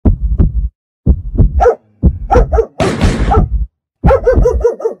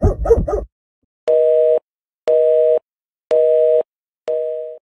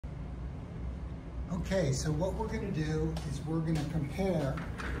so what we're going to do is we're going to compare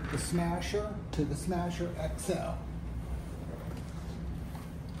the Smasher to the Smasher XL.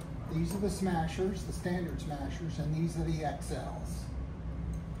 These are the Smashers, the standard Smashers, and these are the XLs.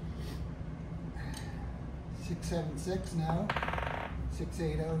 676, no.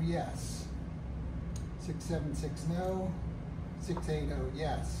 680, yes. 676, no. 680,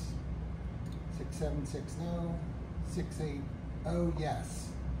 yes. 676, no. 680, yes.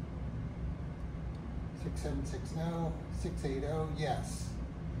 676, no. 680, yes.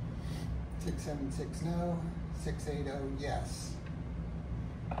 676, no. 680, yes.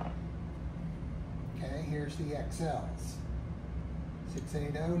 Okay, here's the XLs.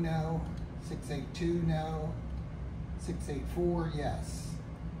 680, no. 682, no. 684, yes.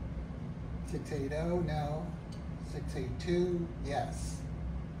 680, no. 682, yes.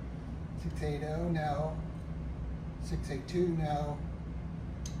 680, no. 682, no.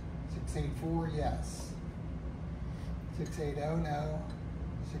 684, yes. 680, no.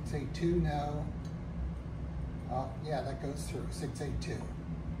 682, no. Oh, yeah, that goes through. 682.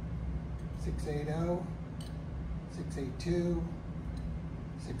 680, 682,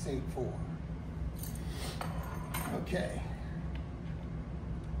 684. Okay.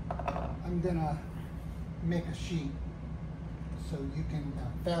 I'm gonna make a sheet so you can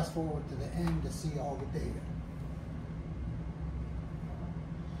fast forward to the end to see all the data.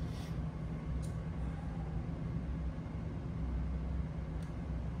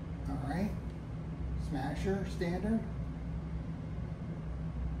 All right, Smasher standard.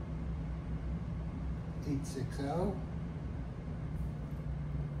 860.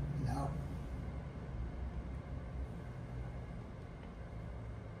 No.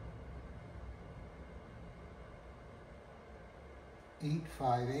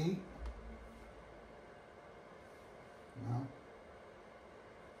 858. No.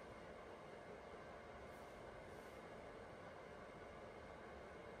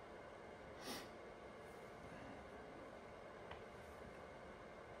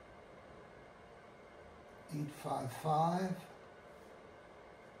 855,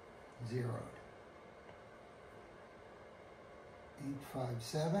 zeroed.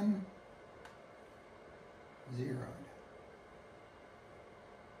 857, zeroed.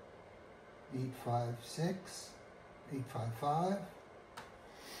 856, 855,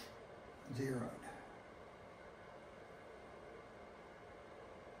 zeroed.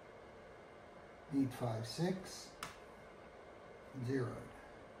 856, zeroed.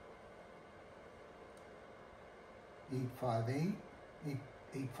 858,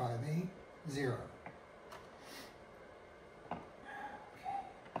 858, zero. Okay.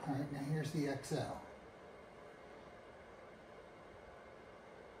 All right, now here's the XL.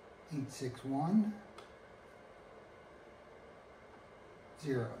 861,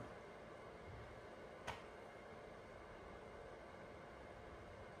 zero.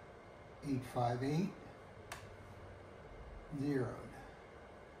 858, zeroed.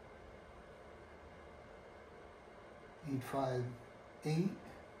 858,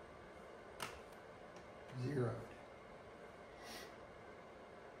 zeroed.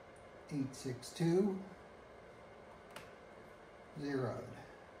 862, zeroed.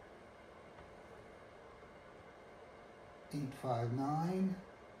 859,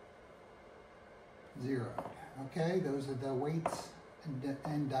 zeroed. Okay, those are the weights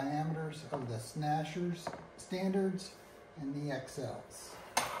and diameters of the Smashers standards and the XLs.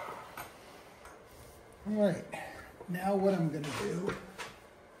 All right, now what I'm going to do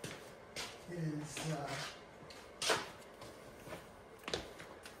is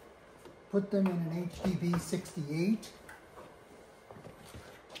put them in an HDB-68,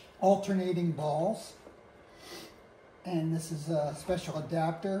 alternating balls. And this is a special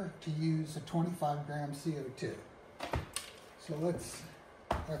adapter to use a 25 gram CO2. So let's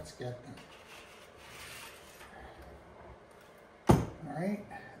get them. All right,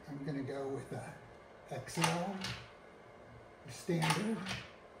 I'm going to go with a XL, a standard,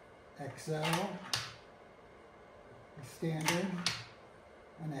 XL, a standard,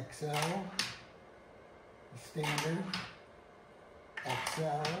 an XL, a standard,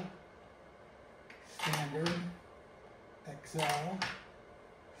 XL, standard, XL,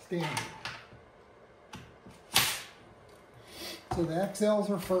 standard. So the XLs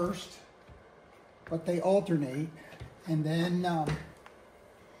are first, but they alternate, and then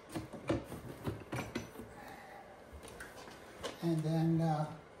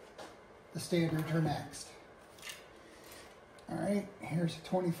the standards are next. All right, here's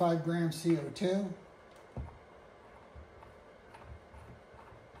 25 gram CO2.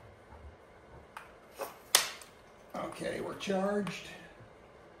 Okay, we're charged.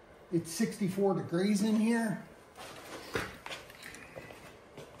 It's 64 degrees in here.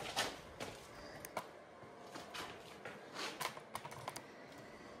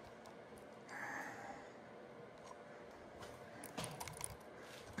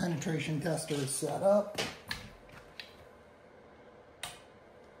 Penetration tester is set up.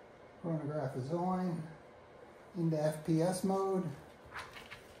 Chronograph is on. Into FPS mode.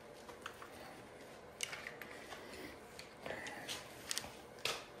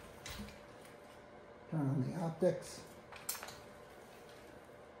 Turn on the optics.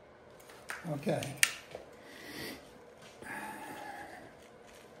 Okay.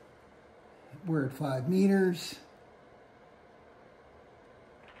 We're at 5 meters.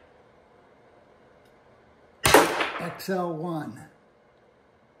 XL1.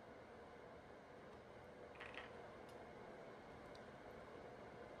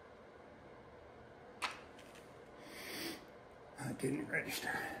 I didn't register.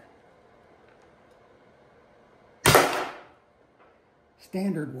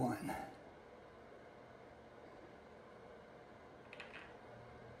 Standard 1.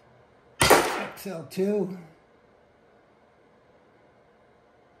 XL2.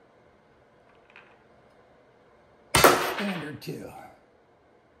 Standard 2.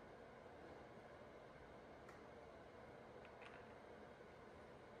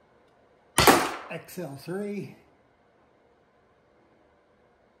 XL3.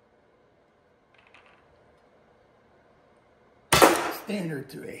 Standard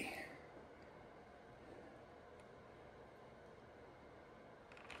 3.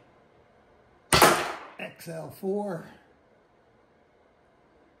 XL4.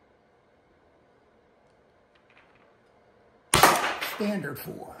 Standard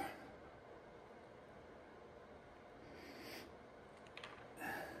 4.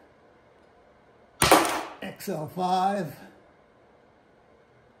 XL5.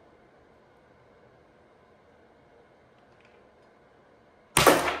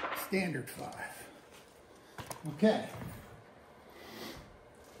 Standard 5. Okay.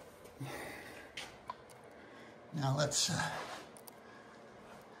 Now let's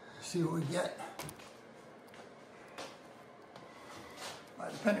see what we get by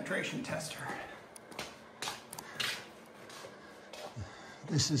the penetration tester.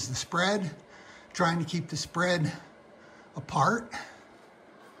 This is the spread, trying to keep the spread apart.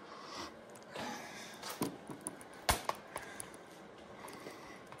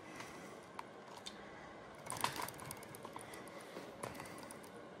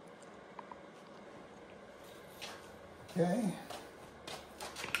 Okay,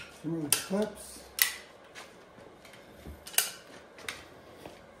 remove the clips.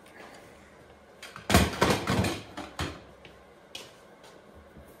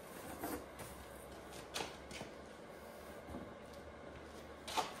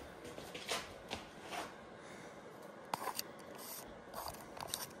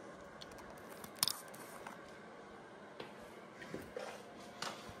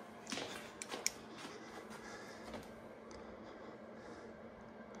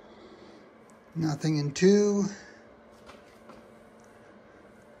 Nothing in 2.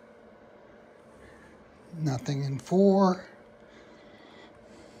 Nothing in 4.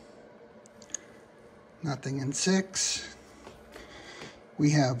 Nothing in 6.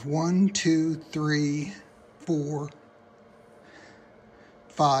 We have 1, 2, 3, 4,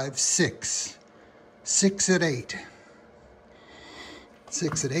 5, 6. 6 at 8.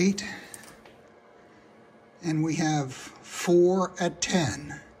 6 at 8. And we have 4 at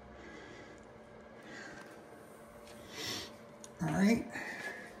 10. All right,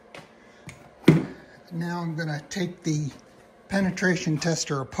 now I'm going to take the penetration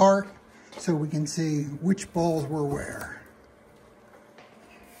tester apart so we can see which balls were where.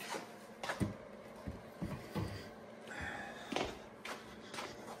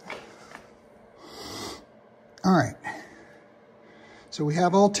 All right, so we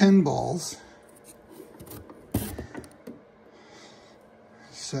have all 10 balls.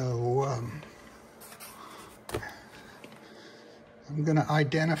 So I'm going to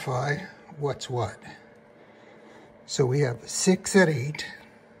identify what's what. So we have 6 at 8.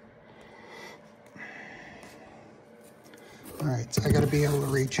 All right, so I got to be able to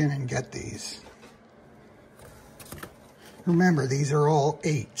reach in and get these. Remember, these are all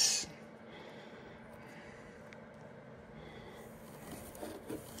 8s.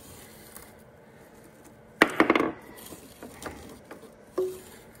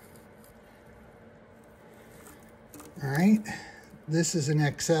 All right. This is an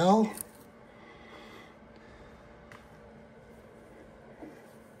XL.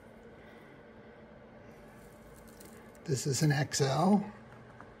 This is an XL.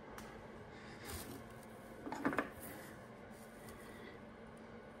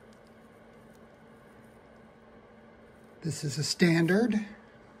 This is a standard.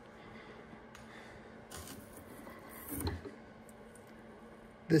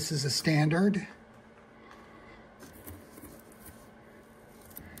 This is a standard.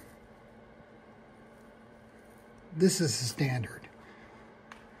 This is a standard.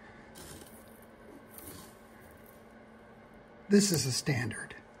 This is a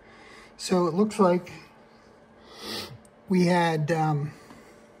standard. So it looks like we had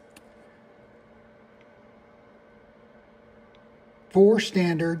 4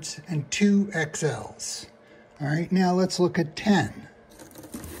 standards and 2 XLs. All right, now let's look at 10.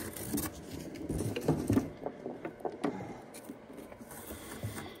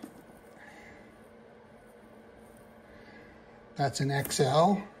 That's an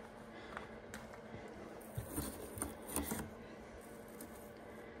XL.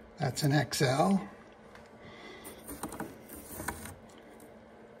 That's an XL.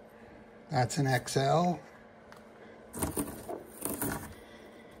 That's an XL.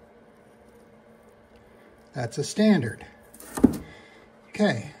 That's a standard.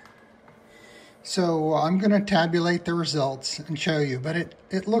 Okay. So I'm going to tabulate the results and show you, but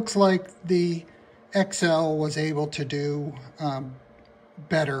it looks like the XL was able to do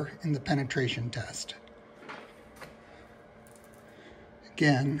better in the penetration test.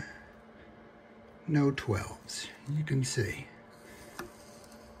 Again, no 12s. You can see.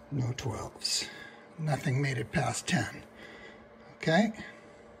 No 12s. Nothing made it past 10. Okay?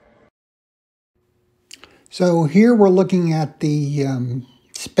 So here we're looking at the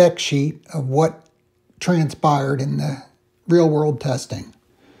spec sheet of what transpired in the real-world testing.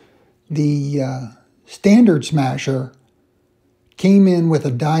 The standard smasher came in with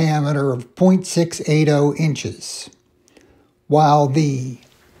a diameter of 0.680 inches, while the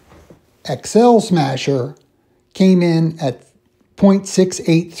XL smasher came in at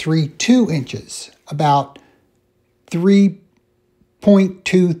 0.6832 inches, about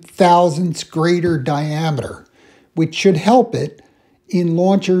 3.2 thousandths greater diameter, which should help it in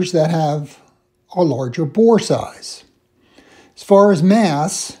launchers that have a larger bore size. As far as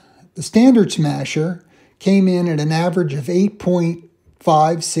mass, the standard smasher came in at an average of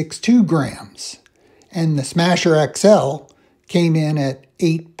 8.562 grams, and the Smasher XL came in at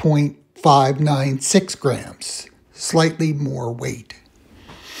 8.596 grams, slightly more weight.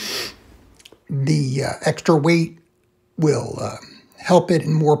 The extra weight will help it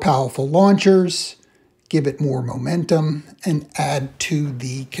in more powerful launchers, give it more momentum, and add to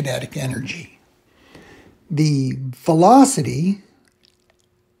the kinetic energy. The velocity,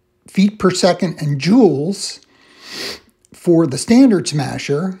 feet per second and joules, for the standard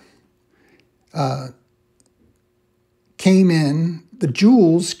smasher the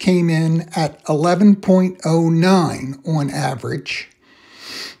joules came in at 11.09 on average,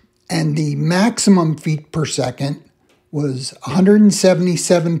 and the maximum feet per second was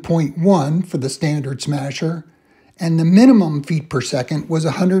 177.1 for the standard smasher, and the minimum feet per second was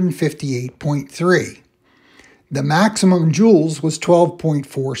 158.3. The maximum joules was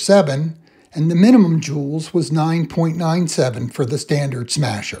 12.47, and the minimum joules was 9.97 for the standard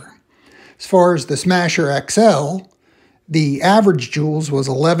smasher. As far as the Smasher XL, the average joules was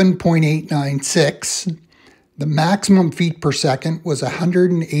 11.896, the maximum feet per second was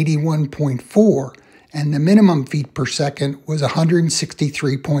 181.4, and the minimum feet per second was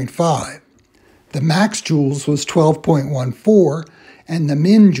 163.5. The max joules was 12.14, and the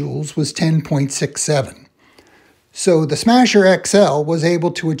min joules was 10.67. So the Smasher XL was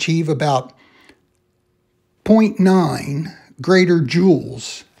able to achieve about 0.9 greater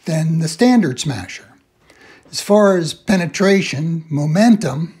joules than the standard smasher. As far as penetration,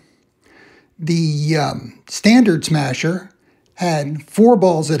 momentum, the standard smasher had 4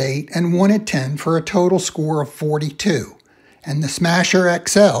 balls at 8 and 1 at 10 for a total score of 42. And the Smasher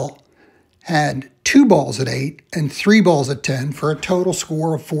XL had 2 balls at 8 and 3 balls at 10 for a total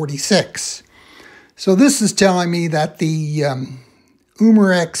score of 46. So this is telling me that the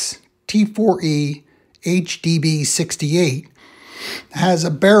Umarex T4E HDB-68 has a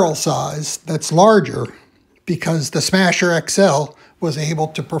barrel size that's larger because the Smasher XL was able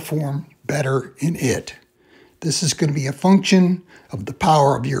to perform better in it. This is going to be a function of the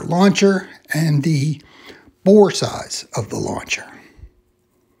power of your launcher and the bore size of the launcher.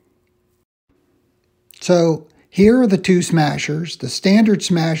 So here are the 2 smashers. The standard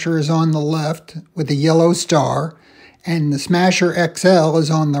smasher is on the left with a yellow star, and the Smasher XL is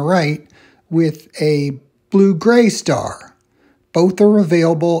on the right with a blue-gray star. Both are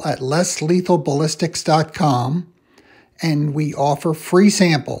available at lesslethalballistics.com, and we offer free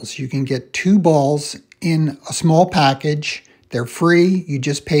samples. You can get 2 balls in a small package. They're free. You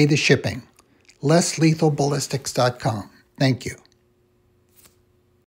just pay the shipping. lesslethalballistics.com. Thank you.